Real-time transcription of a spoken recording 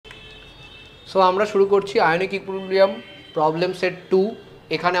So আমরা শুরু করছি আয়নিক ইকুইলিব্রিয়াম প্রবলেম সেট 2।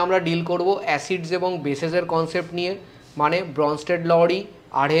 এখানে আমরা ডিল করব অ্যাসিডস এবং বেসেসের কনসেপ্ট নিয়ে, মানে ব্রনস্টেড লরি,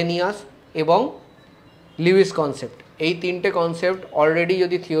 আর্হেনিয়াস এবং লিউইস কনসেপ্ট। এই তিনটে কনসেপ্ট অলরেডি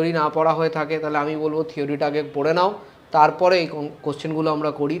যদি থিওরি না পড়া হয়ে থাকে তাহলে আমি বলবো থিওরিটা আগে পড়ে নাও, তারপরে এই কোশ্চেনগুলো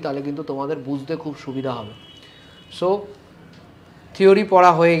আমরা করি, তাহলে কিন্তু তোমাদের বুঝতে খুব সুবিধা হবে। সো থিওরি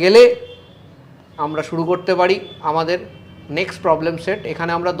পড়া হয়ে গেলে আমরা শুরু করতে পারি আমাদের নেক্সট প্রবলেম সেট।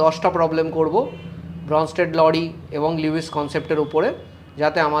 এখানে আমরা 10টা প্রবলেম করব ব্রনস্টেড লরি এবং লিউইস কনসেপ্টের উপরে,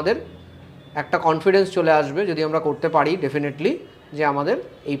 যাতে আমাদের একটা কনফিডেন্স চলে আসবে যদি আমরা করতে পারি ডেফিনেটলি যে আমাদের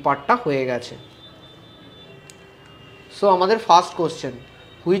এই পার্টটা হয়ে গেছে। সো আমাদের first question,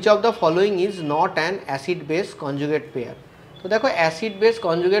 which of the following is not an acid base conjugate pair. তো দেখো অ্যাসিড বেস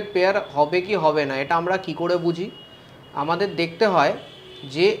কনজুগেট পেয়ার হবে কি হবে না এটা আমরা কি করে বুঝি? আমাদের দেখতে হয়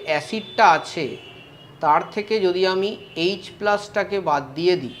যে অ্যাসিডটা আছে তার থেকে যদি আমি এইচ প্লাসটাকে বাদ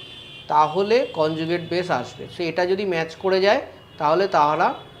দিয়ে দিই তাহলে কনজুগেট বেস আসবে। সো এটা যদি ম্যাচ করে যায় তাহলে তাহলে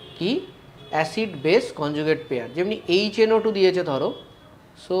কি অ্যাসিড বেস কনজুগেট পেয়ার। যেমনি HNO2 দিয়েছে ধরো,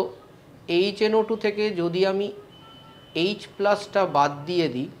 সো HNO2 থেকে যদি আমি এইচ প্লাসটা বাদ দিয়ে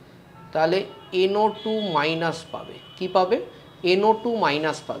দিই তাহলে NO2 মাইনাস পাবে। কি পাবে? NO2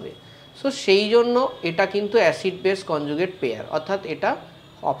 মাইনাস পাবে। সো সেই জন্য এটা কিন্তু অ্যাসিড বেস কনজুগেট পেয়ার, অর্থাৎ এটা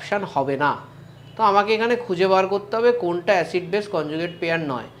অপশান হবে না। তো আমাকে এখানে খুঁজে বার করতে হবে কোনটা অ্যাসিড বেস কনজুগেট পেয়ার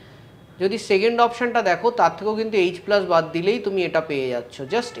নয়। যদি সেকেন্ড অপশানটা দেখো তার থেকেও কিন্তু এইচ প্লাস বাদ দিলেই তুমি এটা পেয়ে যাচ্ছ,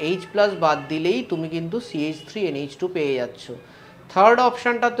 জাস্ট এইচ প্লাস বাদ দিলেই তুমি কিন্তু CH3NH2 পেয়ে যাচ্ছ। থার্ড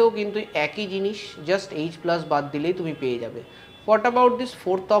অপশানটাতেও কিন্তু একই জিনিস, জাস্ট এইচ প্লাস বাদ দিলেই তুমি পেয়ে যাবে। What about this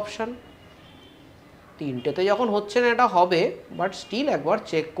fourth option? তিনটেতে যখন হচ্ছে না এটা হবে, বাট স্টিল একবার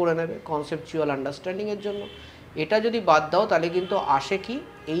চেক করে নেবে কনসেপচুয়াল আন্ডারস্ট্যান্ডিংয়ের জন্য। এটা যদি বাদ দাও তাহলে কিন্তু আসে কি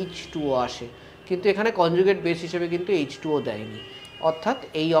H2O আসে, কিন্তু এখানে কনজুগেট বেস হিসেবে কিন্তু H2O দেয়নি, অর্থাৎ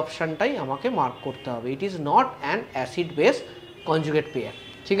এই অপশানটাই আমাকে মার্ক করতে হবে। It is not an acid base conjugate pair.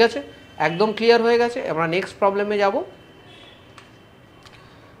 ঠিক আছে, একদম ক্লিয়ার হয়ে গেছে। আমরা নেক্সট প্রবলেমে যাব।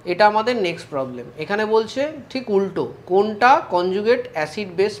 এটা আমাদের নেক্সট প্রবলেম। এখানে বলছে ঠিক উল্টো, কোনটা কনজুগেট অ্যাসিড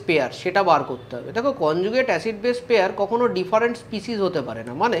বেস পেয়ার সেটা বার করতে হবে। দেখো কনজুগেট অ্যাসিড বেস পেয়ার কখনো ডিফারেন্ট স্পিসিস হতে পারে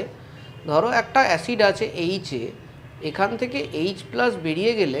না। মানে ধরো একটা অ্যাসিড আছে এইচে, এখান থেকে এইচ প্লাস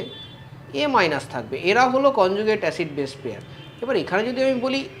বেরিয়ে গেলে এ মাইনাস থাকবে, এরা হলো কনজুগেট অ্যাসিড বেস পেয়ার। এবার এখানে যদি আমি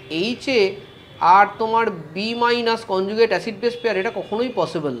বলি এইচে আর তোমার B minus conjugate acid base pair, এটা কখনোই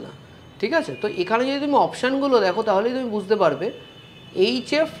পসিবল না। ঠিক আছে, তো এখানে যদি তুমি অপশানগুলো দেখো তাহলেই তুমি বুঝতে পারবে।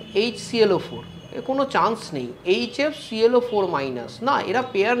 HF HClO4 এর কোনো চান্স নেই, HF ClO4 মাইনাস না, এরা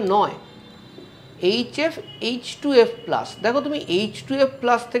পেয়ার নয়। HF H2F প্লাস, দেখো তুমি H2F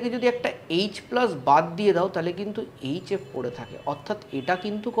প্লাস থেকে যদি একটা H প্লাস বাদ দিয়ে দাও তাহলে কিন্তু HF পড়ে থাকে, অর্থাৎ এটা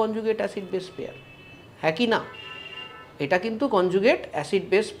কিন্তু কনজুগেট অ্যাসিড বেস পেয়ার, হ্যাঁ কি না? এটা কিন্তু conjugate acid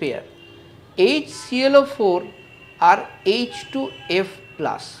base pair. HClO4 আর H2F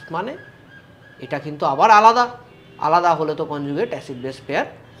প্লাস মানে এটা কিন্তু আবার আলাদা, আলাদা হলে তো কনজুগেট অ্যাসিড বেস পেয়ার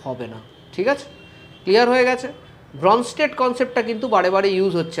হবে না। ঠিক আছে, ক্লিয়ার হয়ে গেছে। ব্রনস্টেড কনসেপ্টটা কিন্তু বারে বারে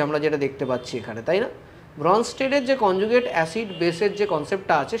ইউজ হচ্ছে, আমরা যেটা দেখতে পাচ্ছি এখানে, তাই না? ব্রনস্টেডের যে কনজুগেট অ্যাসিড বেসের যে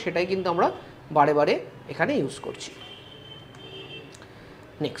কনসেপ্টটা আছে সেটাই কিন্তু আমরা বারে বারে এখানে ইউজ করছি।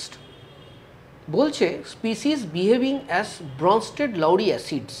 নেক্সট বলছে species behaving as Brønsted লাউরি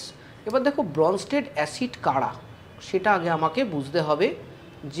acids. এবার দেখো ব্রনস্টেড অ্যাসিড কারা সেটা আগে আমাকে বুঝতে হবে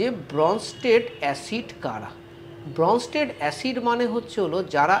যে ব্রনস্টেড অ্যাসিড কারা। ব্রনস্টেড অ্যাসিড মানে হচ্ছে হলো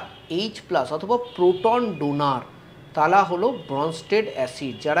যারা H প্লাস অথবা প্রোটন ডোনার, তারা হলো ব্রনস্টেড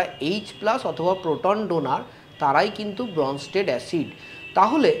অ্যাসিড। যারা H প্লাস অথবা প্রোটন ডোনার তারাই কিন্তু ব্রনস্টেড অ্যাসিড।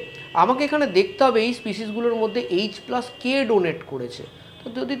 তাহলে আমাকে এখানে দেখতে হবে এই স্পিসিসগুলোর মধ্যে H প্লাস কে ডোনেট করেছে। তো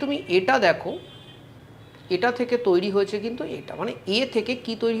যদি তুমি এটা দেখো, এটা থেকে তৈরি হয়েছে কিন্তু এটা, মানে এ থেকে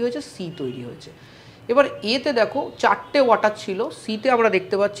কি তৈরি হয়েছে? সি তৈরি হয়েছে। এবার এতে দেখো 4টে ওয়াটার ছিল, সিতে আমরা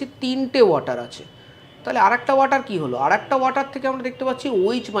দেখতে পাচ্ছি 3টে ওয়াটার আছে। তাহলে আর একটা ওয়াটার কী হলো? আর একটা ওয়াটার থেকে আমরা দেখতে পাচ্ছি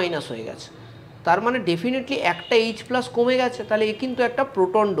OH মাইনাস হয়ে গেছে, তার মানে ডেফিনেটলি একটা H প্লাস কমে গেছে। তাহলে এ কিন্তু একটা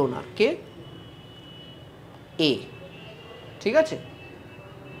প্রোটন ডোনার, কে? এ। ঠিক আছে,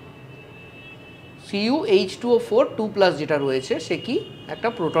 CuH2O4 2+ যেটা রয়েছে সে কি? একটা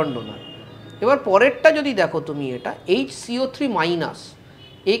প্রোটন ডোনার। এবার পরেরটা যদি দেখো তুমি, এটা HCO3 মাইনাস,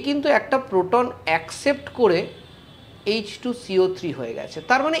 এ কিন্তু একটা প্রোটন অ্যাকসেপ্ট করে H2CO3 হয়ে গেছে।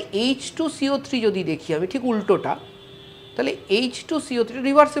 তার মানে H2CO3 যদি দেখি আমি ঠিক উল্টোটা, তাহলে H2CO3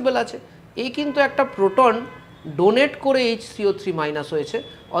 রিভার্সিবল আছে, এ কিন্তু একটা প্রোটন ডোনেট করে HCO3 মাইনাস হয়েছে,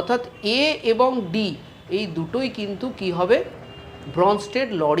 অর্থাৎ এ এবং ডি এই দুটোই কিন্তু কি হবে? Brønsted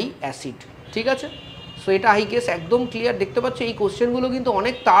lorry acid. ঠিক আছে, সো এটা আই গেস একদম ক্লিয়ার। দেখতে পাচ্ছ এই কোশ্চেনগুলো কিন্তু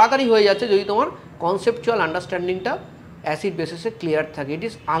অনেক তাড়াতাড়ি হয়ে যাচ্ছে যদি তোমার কনসেপচুয়াল আন্ডারস্ট্যান্ডিংটা অ্যাসিড বেসিসে ক্লিয়ার থাকে। It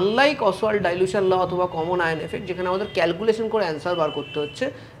is unlike Oswald dilution ল অথবা কমন আয়ন এফেক্ট, যেখানে আমাদের ক্যালকুলেশন করে অ্যান্সার বার করতে হচ্ছে।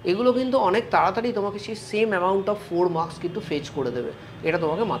 এগুলো কিন্তু অনেক তাড়াতাড়ি তোমাকে সেই সেম অ্যামাউন্ট অফ 4 মার্কস কিন্তু ফেচ করে দেবে, এটা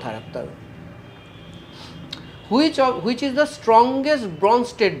তোমাকে মাথায় রাখতে হবে। Which is the strongest bronze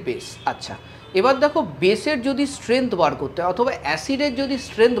state base. আচ্ছা, এবার দেখো বেসের যদি স্ট্রেংথ বার করতে হয় অথবা অ্যাসিডের যদি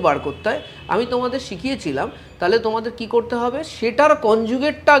স্ট্রেংথ বার করতে হয়, আমি তোমাদের শিখিয়েছিলাম, তাহলে তোমাদের কি করতে হবে, সেটার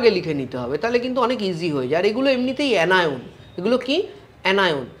কনজুগেটটা আগে লিখে নিতে হবে, তাহলে কিন্তু অনেক ইজি হয়ে যায়। আর এগুলো এমনিতেই অ্যানায়ন, এগুলো কি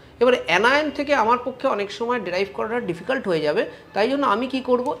অ্যানায়ন। এবার অ্যানায়ন থেকে আমার পক্ষে অনেক সময় ডেরাইভ করাটা ডিফিকাল্ট হয়ে যাবে, তাই জন্য আমি কি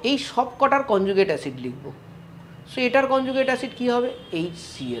করব, এই সব কটার কনজুগেট অ্যাসিড লিখব। সো এটার কনজুগেট অ্যাসিড কী হবে,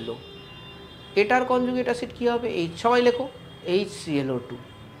 HClO। এটার কনজুগেট অ্যাসিড কী হবে, সবাই লেখো, HClO2।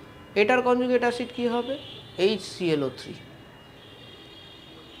 এটার কনজুগেট অ্যাসিড কী হবে, HClO3।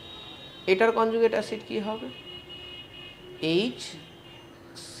 এটার কনজুগেট অ্যাসিড কী হবে,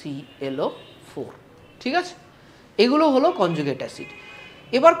 HClO4। ঠিক আছে, এগুলো হলো কনজুগেট অ্যাসিড।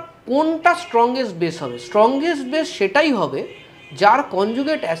 এবার কোনটা স্ট্রংগেস্ট বেস হবে, স্ট্রংগেস্ট বেস সেটাই হবে যার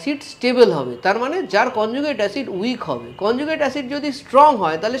কনজুগেট অ্যাসিড স্টেবল হবে, তার মানে যার কনজুগেট অ্যাসিড উইক হবে। কনজুগেট অ্যাসিড যদি স্ট্রং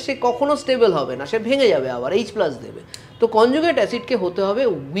হয় তাহলে সে কখনো স্টেবল হবে না, সে ভেঙে যাবে, আবার H+ দেবে। তো কনজুগেট অ্যাসিডকে হতে হবে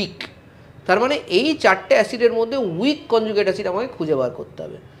উইক, তার মানে এই চারটে অ্যাসিডের মধ্যে উইক কনজুগেট অ্যাসিড আমাকে খুঁজে বার করতে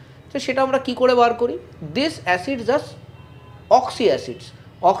হবে। তো সেটা আমরা কি করে বার করি, this acid just oxy acids.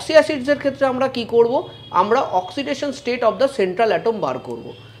 Oxy অ্যাসিডসের ক্ষেত্রে আমরা কি করব, আমরা oxidation state of the central atom বার করব।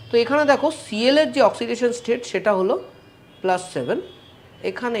 তো এখানে দেখো Cl এর যে অক্সিডেশন স্টেট সেটা হলো +7,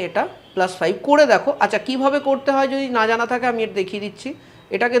 এখানে এটা +5 করে দেখো। আচ্ছা, কিভাবে করতে হয় যদি না জানা থাকে আমি এটা দেখিয়ে দিচ্ছি।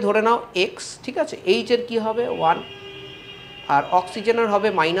 এটাকে ধরে নাও X, ঠিক আছে, H এর কী হবে 1, আর অক্সিজেনের হবে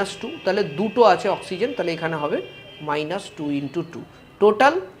 -2, তাহলে দুটো আছে অক্সিজেন, তাহলে এখানে হবে -2 × 2।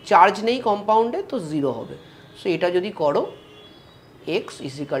 টোটাল চার্জ নেই কম্পাউন্ডে, তো 0 হবে। সো এটা যদি করো X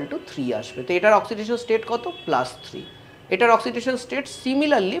 = 3 আসবে। তো এটার অক্সিডেশন স্টেট কত, +3। এটার অক্সিডেশন স্টেট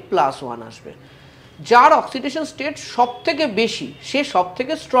সিমিলারলি +1 আসবে। যার অক্সিডেশন স্টেট সব থেকে বেশি সে সব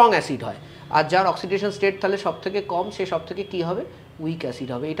থেকে স্ট্রং অ্যাসিড হয়, আর যার অক্সিডেশন স্টেট তাহলে সব থেকে কম সে সব থেকে কী হবে, উইক অ্যাসিড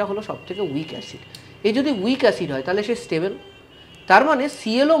হবে। এটা হলো সব থেকে উইক অ্যাসিড। এই যদি উইক অ্যাসিড হয় তাহলে সে স্টেবল, তার মানে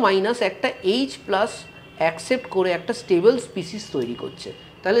Cl- একটা H+ অ্যাকসেপ্ট করে একটা স্টেবল স্পিসিস তৈরি করছে।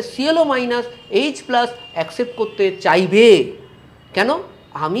 তাহলে Cl- H+ অ্যাকসেপ্ট করতে চাইবে কেন,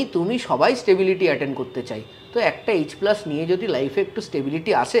 আমি তুমি সবাই স্টেবিলিটি অ্যাটেন্ড করতে চাই। তো একটা H+ নিয়ে যদি লাইফে একটু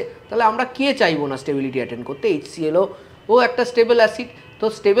স্টেবিলিটি আসে তাহলে আমরা কে চাইবো না স্টেবিলিটি অ্যাটেন্ড করতে। HClO ও একটা স্টেবল অ্যাসিড, তো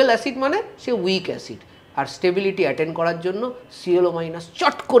স্টেবল অ্যাসিড মানে সে উইক অ্যাসিড, আর স্টেবিলিটি অ্যাটেন্ড করার জন্য Cl-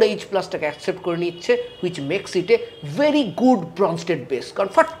 চট করে H+টাকে অ্যাকসেপ্ট করে নিচ্ছে, which makes it a very good bronze state base, কারণ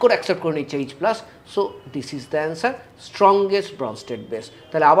ফট করে অ্যাকসেপ্ট করে নিচ্ছে H+। So this is the answer, strongest bronze state base.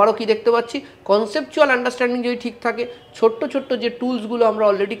 তাহলে আবারও কি দেখতে পাচ্ছি, কনসেপচুয়াল আন্ডারস্ট্যান্ডিং যদি ঠিক থাকে, ছোট্ট ছোট্ট যে টুলসগুলো আমরা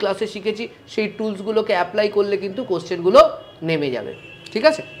অলরেডি ক্লাসে শিখেছি সেই টুলসগুলোকে অ্যাপ্লাই করলে কিন্তু কোশ্চেনগুলো নেমে যাবে। ঠিক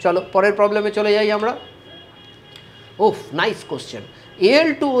আছে, চলো পরের প্রবলেমে চলে যাই আমরা। ওফ, nice question.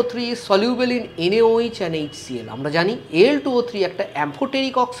 Al2O3 is soluble in NaOH and HCl। আমরা জানি Al2O3 একটা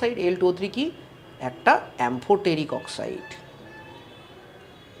অ্যাম্ফোটেরিক অক্সাইড। Al2O3 কি, একটা অ্যাম্ফোটেরিক অক্সাইড।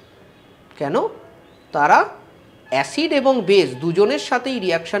 কেন, তারা অ্যাসিড এবং বেস দুজনের সাথেই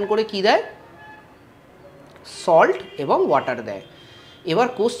রিয়াকশান করে কি দেয়, সল্ট এবং ওয়াটার দেয়। এবার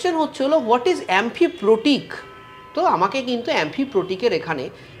কোশ্চেন হচ্ছে হলো হোয়াট ইজ অ্যাম্ফিপ্রোটিক। তো আমাকে কিন্তু অ্যাম্ফিপ্রোটিকের এখানে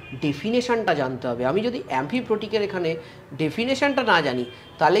ডেফিনেশানটা জানতে হবে। আমি যদি অ্যাম্ফিপ্রোটিকের এখানে ডেফিনেশানটা না জানি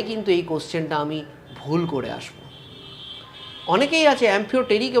তাহলে কিন্তু এই কোশ্চেনটা আমি ভুল করে আসব। অনেকেই আছে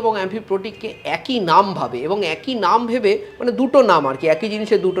অ্যাম্ফিওটেরিক এবং অ্যাম্ফিপ্রোটিককে একই নাম ভাবে, এবং একই নাম ভেবে মানে দুটো নাম আর কি, একই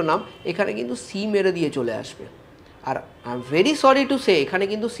জিনিসের দুটো নাম, এখানে কিন্তু সি মেরে দিয়ে চলে আসবে। আর I am very sorry to say, এখানে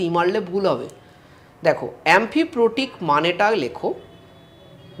কিন্তু সি মারলে ভুল হবে। দেখো অ্যাম্ফিপ্রোটিক মানেটা লেখো,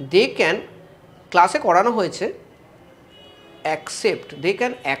 দে ক্যান, ক্লাসে করানো হয়েছে they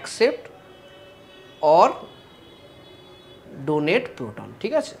can accept or donate proton।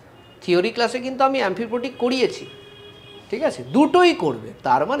 ঠিক আছে, থিওরি ক্লাসে কিন্তু আমি অ্যাম্ফিপ্রোটিক করিয়েছি, ঠিক আছে, দুটোই করবে।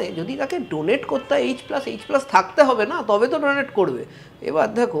 তার মানে যদি তাকে ডোনেট করতে হয় H+ থাকতে হবে না, তবে তো ডোনেট করবে। এবার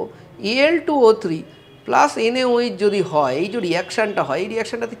দেখো Al2O3 + NaOH যদি হয়, এই যে রিয়াকশানটা হয়, এই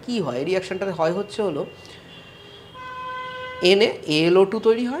রিয়াকশানটাতে কী হয়, এই রিয়াকশানটাতে হয় হচ্ছে হলো NaAlO2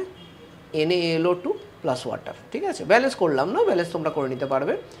 তৈরি হয়, NaAlO2 + ওয়াটার। ঠিক আছে, ব্যালেন্স করলাম না, ব্যালেন্স তোমরা করে নিতে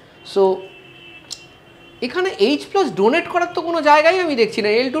পারবে। সো এখানে H+ ডোনেট করার তো কোনো জায়গায় আমি দেখছি না,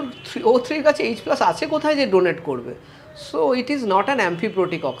 Al2O3 কাছে H+ আছে কোথায় যে ডোনেট করবে। So it is not an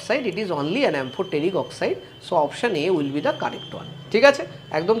অ্যাম্ফিপ্রোটিক oxide, it is only an amphoteric oxide. So option A will be the correct one. ঠিক আছে,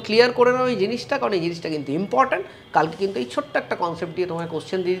 একদম ক্লিয়ার করে নাও এই জিনিসটা, কারণ এই জিনিসটা কিন্তু ইম্পর্ট্যান্ট। কালকে কিন্তু এই ছোট্ট একটা কনসেপ্ট দিয়ে তোমায়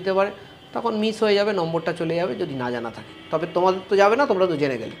কোশ্চেন দিয়ে দিতে পারে, তখন মিস হয়ে যাবে, নম্বরটা চলে যাবে যদি না জানা থাকে। তবে তোমাদের তো যাবে না, তোমরা তো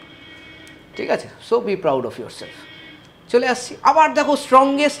জেনে গেলে। ঠিক আছে, so be proud of your self. চলে আসছি আবার দেখো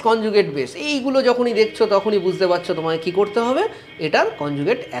স্ট্রংগেস্ট কনজুগেট বেস, এইগুলো যখনই দেখছো তখনই বুঝতে পারছো তোমাকে কী করতে হবে, এটার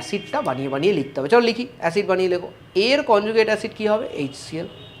কনজুগেট অ্যাসিডটা বানিয়ে বানিয়ে লিখতে হবে। চলো লিখি, অ্যাসিড বানিয়ে লেখো। এর কনজুগেট অ্যাসিড কী হবে, HCl।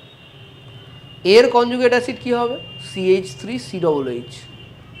 এর কনজুগেট অ্যাসিড কী হবে, CH3COOH।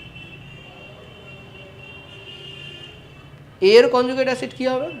 এর কনজুগেট অ্যাসিড কী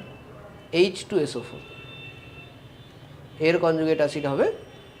হবে, H2SO4। এর কনজুগেট অ্যাসিড হবে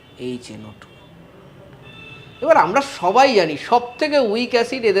HNO2। এবার আমরা সবাই জানি সব থেকে উইক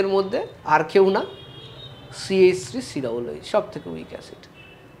অ্যাসিড এদের মধ্যে আর কেউ না, CH3COOH সব থেকে উইক অ্যাসিড।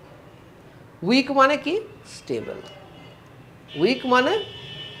 উইক মানে কি, স্টেবল। উইক মানে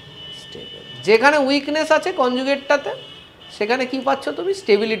স্টেবল। যেখানে উইকনেস আছে কনজুগেটটাতে সেখানে কি পাচ্ছ তুমি,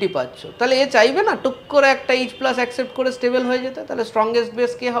 স্টেবিলিটি পাচ্ছ। তাহলে এ চাইবে না টুক করে একটা H+ অ্যাকসেপ্ট করে স্টেবল হয়ে যেতে। তাহলে স্ট্রংগেস্ট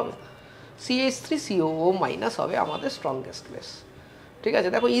বেস কে হবে, CH3COO- হবে আমাদের স্ট্রংগেস্ট বেস। ঠিক আছে,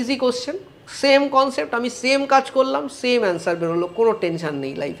 দেখো ইজি কোশ্চেন, সেম কনসেপ্ট, আমি সেম কাজ করলাম, সেম অ্যান্সার বেরোলো, কোনো টেনশান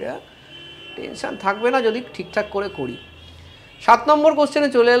নেই লাইফে। টেনশান থাকবে না যদি ঠিকঠাক করে করি। 7 নম্বর কোশ্চেনে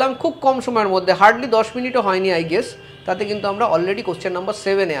চলে এলাম, খুব কম সময়ের মধ্যে, হার্ডলি 10 মিনিটও হয়নি আই গেস। তাতে কিন্তু আমরা অলরেডি কোশ্চেন নাম্বার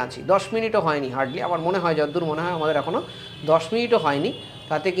 7-এ আছি। 10 মিনিটও হয়নি হার্ডলি, আমার মনে হয়, যতদূর মনে হয় আমাদের এখনও 10 মিনিটও হয়নি।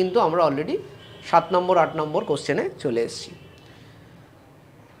 তাতে কিন্তু আমরা অলরেডি 7 নম্বর 8 নম্বর কোশ্চেনে চলে এসেছি।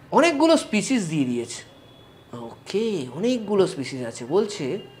 অনেকগুলো স্পিসিস দিয়ে দিয়েছে, ওকে, অনেকগুলো স্পিসিস আছে। বলছে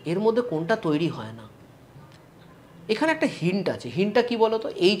এর মধ্যে কোনটা তৈরি হয় না। এখানে একটা হিন্ট আছে, হিন্টটা কি বলো তো,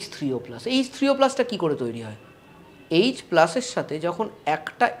 H3O+। H3O+টা কী করে তৈরি হয়, H+-এর সাথে যখন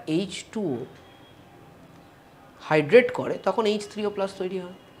একটা H2O হাইড্রেট করে তখন H3O+ তৈরি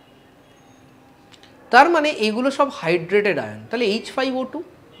হয়। তার মানে এগুলো সব হাইড্রেটেড আয়ন। তাহলে H5O2,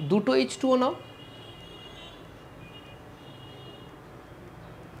 দুটো H2O নাও,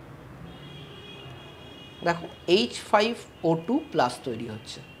 দেখো H5O2+ তৈরি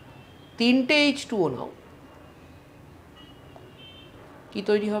হচ্ছে। 3টে H2O নাও, কি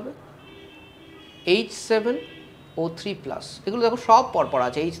তৈরি হবে, H7O3+। এগুলো দেখো সব পরপর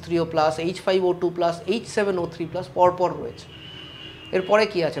আছে, H3O+, H5O2+, H7O3+, পরপর রয়েছে। এরপরে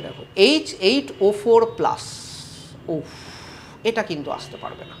কি আছে দেখো, H8O4+। ওফ, এটা কিন্তু আসতে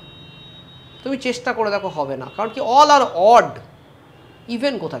পারবে না, তুমি চেষ্টা করে দেখো, হবে না। কারণ কি, অল আর অড,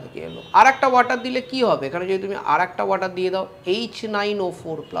 ইভেন কোথা থেকে এলো। আর একটা ওয়াটার দিলে কি হবে, এখানে যদি তুমি আর একটা ওয়াটার দিয়ে দাও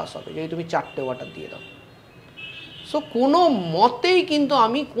H9O4+ হবে, যদি তুমি 4টে ওয়াটার দিয়ে দাও। সো কোনো মতেই কিন্তু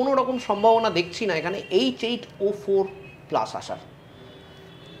আমি কোনো রকম সম্ভাবনা দেখছি না এখানে H8O4+ আসার।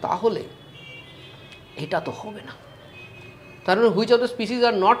 তাহলে এটা তো হবে না। তার মানে which of the species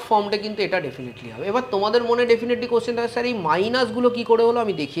are not ফর্মডে কিন্তু এটা ডেফিনেটলি হবে। এবার তোমাদের মনে ডেফিনেটলি কোশ্চেন থাকে, স্যার এই মাইনাসগুলো কী করে হলো,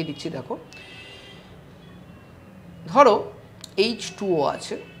 আমি দেখিয়ে দিচ্ছি। দেখো, ধরো H2O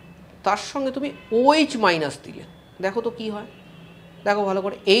আছে, তার সঙ্গে তুমি OH- দিলে, দেখো তো কি হয়, দেখো ভালো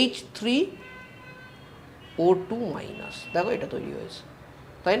করে, H3O2-, দেখো এটা তৈরি হয়েছে,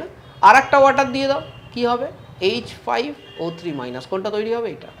 তাই না। আর একটা ওয়াটার দিয়ে দাও, কি হবে, H5O3-, কোনটা তৈরি হবে,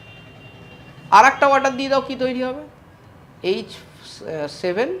 এটা। আর একটা ওয়াটার দিয়ে দাও, কি তৈরি হবে,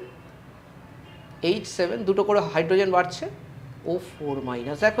 H7, দুটো করে হাইড্রোজেন বাড়ছে,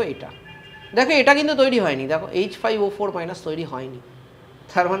 O4-, দেখো এটা। দেখো এটা কিন্তু তৈরি হয়নি, দেখো H5O4- তৈরি হয়নি।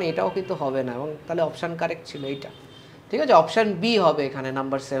 তার মানে এটাও কিন্তু হবে না, এবং তাহলে অপশান কারেক্ট ছিল এইটা। ঠিক আছে, অপশান বি হবে এখানে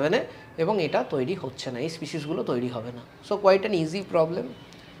নাম্বার 7-এ, এবং এটা তৈরি হচ্ছে না, এই স্পিসিসগুলো তৈরি হবে না। So quite an easy problem,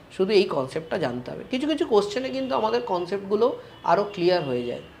 শুধু এই কনসেপ্টটা জানতে হবে। কিছু কিছু কোশ্চেনে কিন্তু আমাদের কনসেপ্টগুলো আরও ক্লিয়ার হয়ে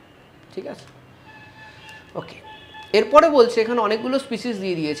যায়। ঠিক আছে, ওকে। এরপরে বলছে এখানে অনেকগুলো স্পিসিস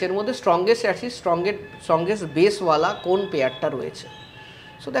দিয়ে দিয়েছে, এর মধ্যে স্ট্রংগেস্ট অ্যাসিড, স্ট্রংগেস্ট বেসওয়ালা কোন পেয়ারটা রয়েছে।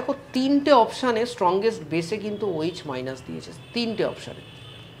 সো দেখো 3টে অপশানে স্ট্রংগেস্ট বেসে কিন্তু OH- দিয়েছে, 3টে অপশানে।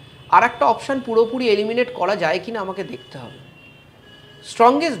 আর একটা অপশান পুরোপুরি এলিমিনেট করা যায় কি না আমাকে দেখতে হবে।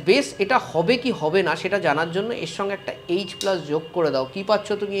 স্ট্রংগেস্ট বেস এটা হবে কি হবে না সেটা জানার জন্য এর সঙ্গে একটা H+ যোগ করে দাও। কি পাচ্ছ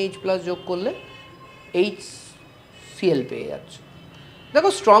তুমি H+ যোগ করলে, HCl পেয়ে যাচ্ছ। দেখো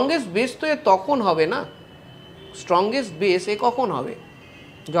স্ট্রংগেস্ট বেস তো এ তখন হবে না, স্ট্রংগেস্ট বেস এ কখন হবে,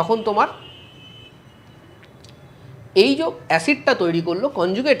 যখন তোমার এই যে অ্যাসিডটা তৈরি করলো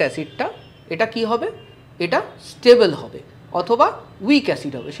কনজুগেট অ্যাসিডটা, এটা কি হবে, এটা স্টেবল হবে অথবা উইক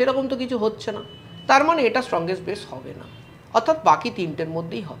অ্যাসিড হবে। সেরকম তো কিছু হচ্ছে না, তার মানে এটা স্ট্রংগেস্ট বেস হবে না, অর্থাৎ বাকি 3টের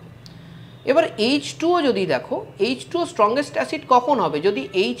মধ্যেই হবে। এবার H2O যদি দেখো, H2O স্ট্রংগেস্ট অ্যাসিড কখন হবে, যদি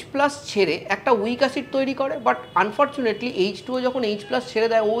H+ ছেড়ে একটা উইক অ্যাসিড তৈরি করে। বাট আনফর্চুনেটলি H2O যখন H+ ছেড়ে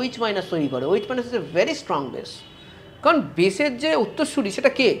দেয় OH- তৈরি করে। OH- is a very strong base, কারণ বেসের যে উত্তরসূরি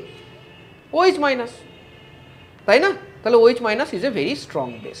সেটা কে, OH-, তাই না। তাহলে OH- is a very strong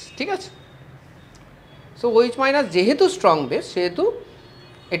base. ঠিক আছে, সো OH- যেহেতু স্ট্রং বেস সেহেতু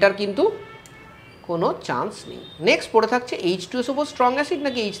এটার কিন্তু কোনো চান্স নেই। নেক্সট পড়ে থাকছে H2SO4 স্ট্রং অ্যাসিড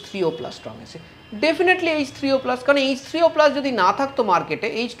নাকি H3O+ strong acid. Definitely H3O plus, কারণ H3O প্লাস যদি না থাকতো মার্কেটে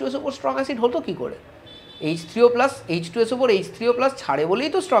H2SO4 স্ট্রং অ্যাসিড হতো কী করে? H3O plus H2SO4 H3O plus ছাড়ে বলেই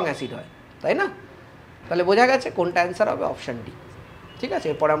তো স্ট্রং অ্যাসিড হয়, তাই না? তাহলে বোঝা গেছে কোনটা অ্যান্সার হবে, অপশান ডি। ঠিক আছে,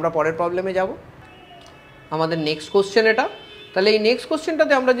 এরপরে আমরা পরের প্রবলেমে যাব। আমাদের নেক্সট কোশ্চেন এটা। তাহলে এই নেক্সট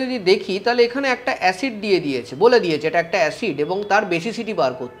কোশ্চেনটাতে আমরা যদি দেখি, তাহলে এখানে একটা অ্যাসিড বলে দিয়েছে এটা একটা অ্যাসিড এবং তার বেসিসিটি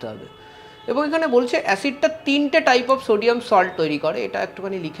বার করতে হবে। এবং এখানে বলছে অ্যাসিডটা 3টে টাইপ অফ সোডিয়াম সল্ট তৈরি করে, এটা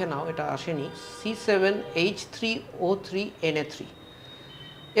একটুখানি লিখে নাও, এটা আসেনি, C7H3O3Na3।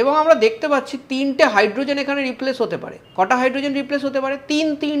 এবং আমরা দেখতে পাচ্ছি 3টে হাইড্রোজেন এখানে রিপ্লেস হতে পারে। কটা হাইড্রোজেন রিপ্লেস হতে পারে?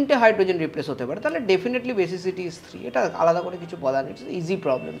 3টে হাইড্রোজেন রিপ্লেস হতে পারে। তাহলে ডেফিনেটলি বেসিসিটি ইজ 3। এটা আলাদা করে কিছু বলার নেই, ইজি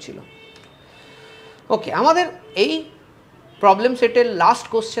প্রবলেম ছিল। ওকে, আমাদের এই প্রবলেম সেটের লাস্ট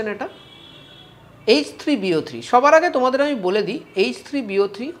কোশ্চেন এটা, H3BO3। সবার আগে তোমাদের আমি বলে দিই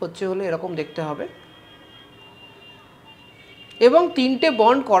H3BO3 হলো এরকম দেখতে হবে এবং 3টে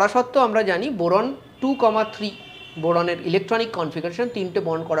বন্ড করা সত্ত্বেও আমরা জানি বোরন 2,3 বোরনের ইলেকট্রনিক কনফিগারেশন 3টে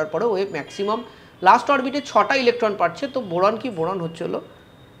বন্ড করার পরে ওই ম্যাক্সিমাম লাস্ট অরবিটে 6টা ইলেকট্রন পাচ্ছে। তো বোরন কি? বোরন হলো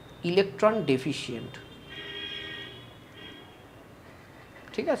ইলেকট্রন ডেফিশিয়েন্ট।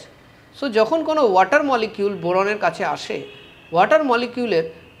 ঠিক আছে, সো যখন কোনো ওয়াটার মলিকিউল বোরনের কাছে আসে, ওয়াটার মলিকিউলের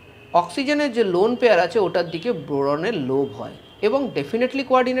অক্সিজেনের যে লোন পেয়ার আছে ওটার দিকে বোরনের লোভ হয় এবং ডেফিনেটলি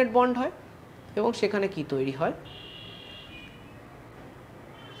কোঅর্ডিনেট বন্ড হয় এবং সেখানে কি তৈরি হয়?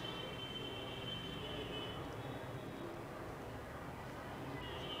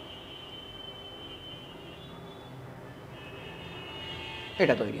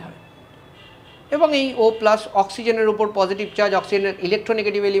 এটা তৈরি হয় এবং এই O প্লাস অক্সিজেনের উপর পজিটিভ চার্জ, অক্সিজেনের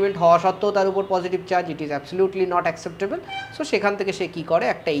ইলেকট্রোনেগেটিভ এলিমেন্ট হওয়া সত্ত্বেও তার উপর positive charge, it is absolutely not acceptable. So সেখান থেকে সে কী করে?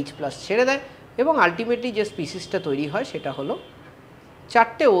 একটা H প্লাস ছেড়ে দেয় এবং আলটিমেটলি যে স্পিসিসটা তৈরি হয় সেটা হলো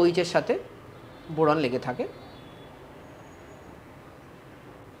 4টে OH-এর সাথে বোরন লেগে থাকে।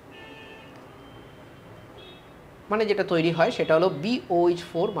 মানে যেটা তৈরি হয় সেটা হলো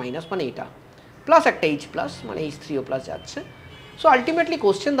BOH4 মাইনাস, মানে এটা প্লাস একটা H প্লাস, মানে H3O প্লাস যাচ্ছে। সো আলটিমেটলি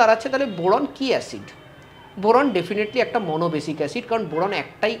কোশ্চেন দাঁড়াচ্ছে তাহলে বোরন কি অ্যাসিড? বোরন ডেফিনেটলি একটা মনোবেসিক অ্যাসিড, কারণ বোরন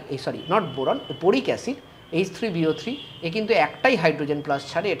একটাই, not boron, boric acid H3BO3 এ কিন্তু একটাই হাইড্রোজেন প্লাস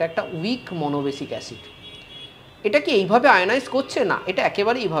ছাড়ে, এটা একটা উইক মনোবেসিক অ্যাসিড। এটা কি এইভাবে আয়নাইজ করছে? না, এটা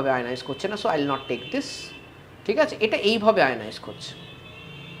একেবারে এইভাবে আয়নাইজ করছে না। So I will not take this. ঠিক আছে, এটা এইভাবে আয়নাইজ করছে।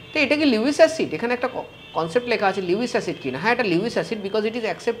 তো এটা কি লিউইস অ্যাসিড? এখানে একটা কনসেপ্ট লেখা আছে লিউইস অ্যাসিড কিনা। হ্যাঁ, এটা Lewis acid because it is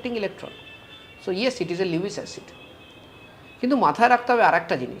accepting electron. So yes, it is a Lewis acid. কিন্তু মাথায় রাখতে হবে আর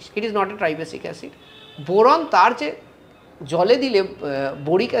একটা জিনিস, it is not a ট্রাইবেসিক acid. Boron তার যে জলে দিলে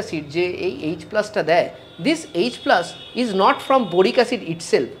বোরিক অ্যাসিড যে এই H প্লাসটা দেয়, this H plus is not from boric acid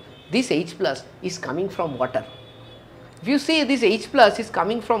itself, this H plus is coming from water. If you C this H plus is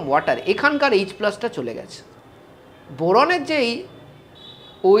coming from water, এখানকার H প্লাসটা চলে গেছে। বোরনের যে এই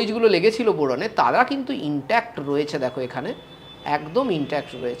OH-গুলো লেগেছিল বোরনে, তারা কিন্তু ইনট্যাক্ট রয়েছে। দেখো এখানে একদম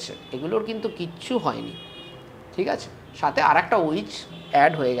ইনট্যাক্ট রয়েছে, এগুলোর কিন্তু কিচ্ছু হয়নি। ঠিক আছে, সাথে আর একটা OH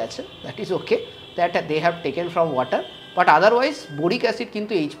অ্যাড হয়ে গেছে, that is okay, that they have taken from water, but otherwise boric acid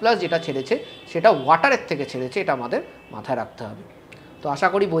কিন্তু H প্লাস যেটা ছেড়েছে সেটা ওয়াটারের থেকে ছেড়েছে, এটা আমাদের মাথায় রাখতে হবে। তো আশা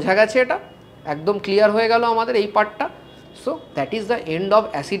করি বোঝা গেছে, এটা একদম ক্লিয়ার হয়ে গেল আমাদের এই পার্টটা। So that is the end of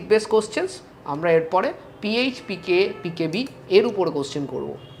acid base questions. আমরা এরপরে pH, pKa, pKb এর উপরে কোশ্চেন করব।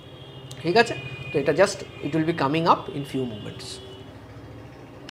 ঠিক আছে, তো এটা just it will be coming up in few moments.